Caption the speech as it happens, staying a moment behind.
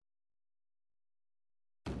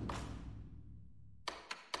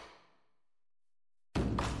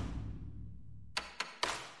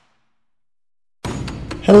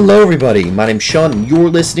Hello everybody, my name's Sean and you're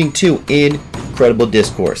listening to Incredible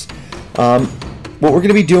Discourse. What we're going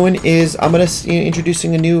to be doing is I'm going to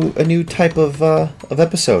introducing a new type of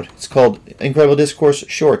episode. It's called Incredible Discourse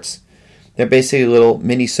Shorts. They're basically little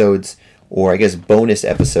mini-sodes, or I guess bonus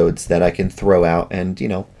episodes that I can throw out and,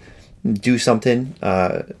 do something,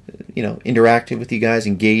 interactive with you guys,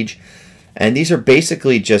 engage. And these are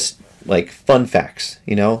basically just like fun facts,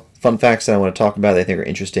 fun facts that I want to talk about that I think are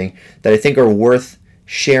interesting, that I think are worth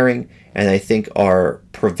sharing, and I think are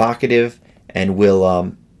provocative and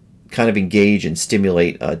will kind of engage and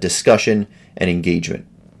stimulate discussion and engagement,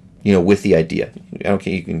 with the idea. I don't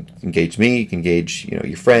care, you can engage me, you can engage,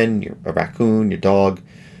 your friend, a raccoon, your dog,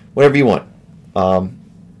 whatever you want.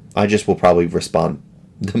 I just will probably respond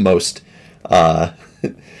the most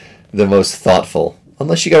thoughtful,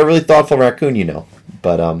 unless you got a really thoughtful raccoon,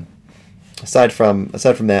 But aside from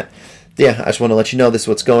that, yeah, I just want to let you know this is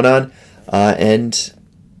what's going on, and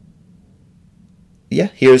yeah,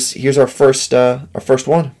 here's our first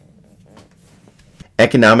one.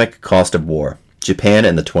 Economic cost of war: Japan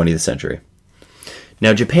and the 20th century.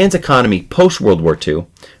 Now, Japan's economy post-World War II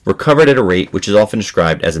recovered at a rate which is often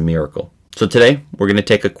described as a miracle. So today, we're going to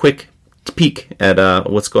take a quick peek at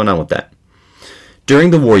what's going on with that.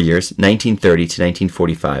 During the war years, 1930 to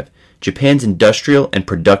 1945, Japan's industrial and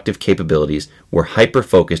productive capabilities were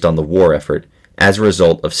hyper-focused on the war effort as a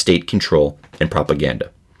result of state control and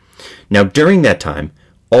propaganda. Now, during that time,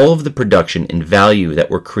 all of the production and value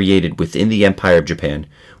that were created within the Empire of Japan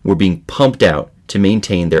were being pumped out to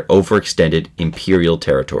maintain their overextended imperial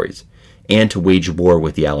territories and to wage war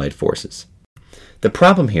with the Allied forces. The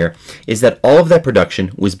problem here is that all of that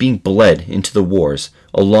production was being bled into the wars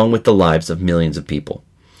along with the lives of millions of people.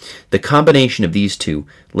 The combination of these two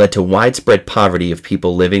led to widespread poverty of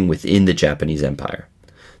people living within the Japanese Empire.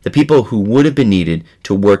 The people who would have been needed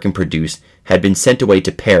to work and produce had been sent away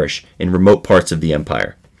to perish in remote parts of the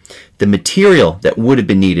empire. The material that would have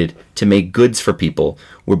been needed to make goods for people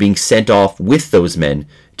were being sent off with those men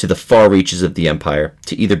to the far reaches of the empire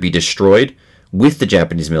to either be destroyed with the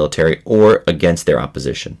Japanese military or against their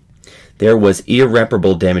opposition. There was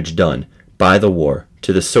irreparable damage done by the war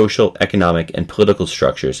to the social, economic, and political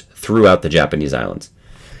structures throughout the Japanese islands.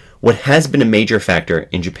 What has been a major factor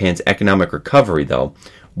in Japan's economic recovery, though,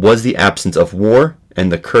 was the absence of war and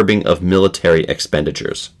the curbing of military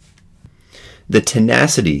expenditures. The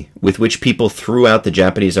tenacity with which people throughout the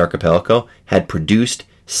Japanese archipelago had produced,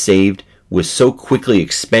 saved, was so quickly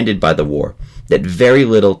expended by the war that very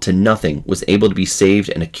little to nothing was able to be saved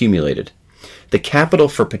and accumulated. The capital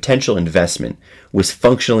for potential investment was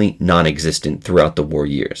functionally non-existent throughout the war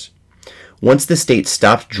years. Once the state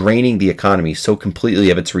stopped draining the economy so completely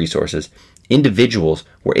of its resources, individuals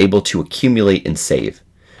were able to accumulate and save.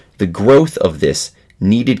 The growth of this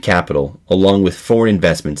needed capital, along with foreign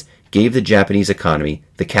investments, gave the Japanese economy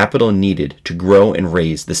the capital needed to grow and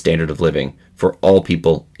raise the standard of living for all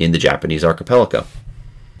people in the Japanese archipelago.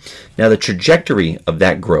 Now, the trajectory of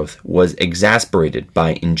that growth was exacerbated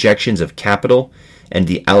by injections of capital and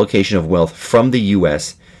the allocation of wealth from the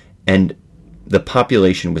U.S., and the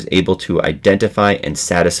population was able to identify and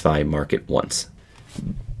satisfy market wants.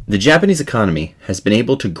 The Japanese economy has been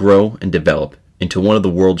able to grow and develop into one of the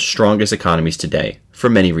world's strongest economies today for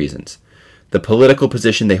many reasons. The political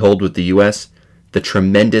position they hold with the U.S., the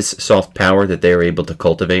tremendous soft power that they are able to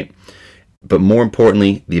cultivate, but more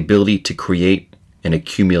importantly, the ability to create and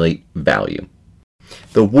accumulate value.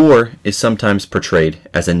 The war is sometimes portrayed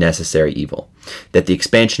as a necessary evil, that the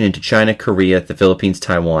expansion into China, Korea, the Philippines,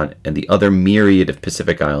 Taiwan, and the other myriad of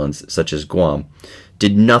Pacific islands, such as Guam,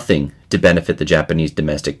 did nothing to benefit the Japanese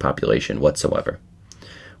domestic population whatsoever.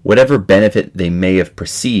 Whatever benefit they may have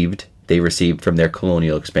perceived they received from their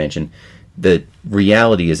colonial expansion, the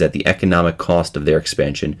reality is that the economic cost of their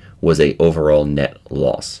expansion was an overall net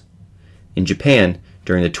loss. In Japan,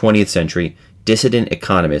 during the 20th century, dissident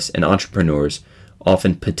economists and entrepreneurs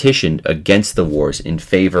often petitioned against the wars in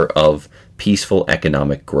favor of peaceful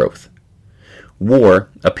economic growth. War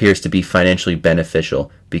appears to be financially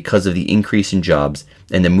beneficial because of the increase in jobs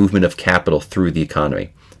and the movement of capital through the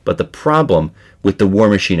economy. But the problem with the war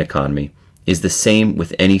machine economy is the same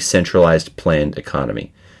with any centralized planned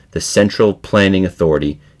economy. The central planning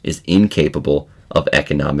authority is incapable of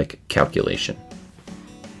economic calculation.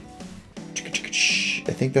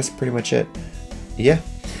 I think that's pretty much it. Yeah.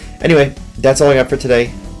 Anyway, that's all I got for today.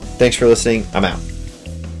 Thanks for listening. I'm out.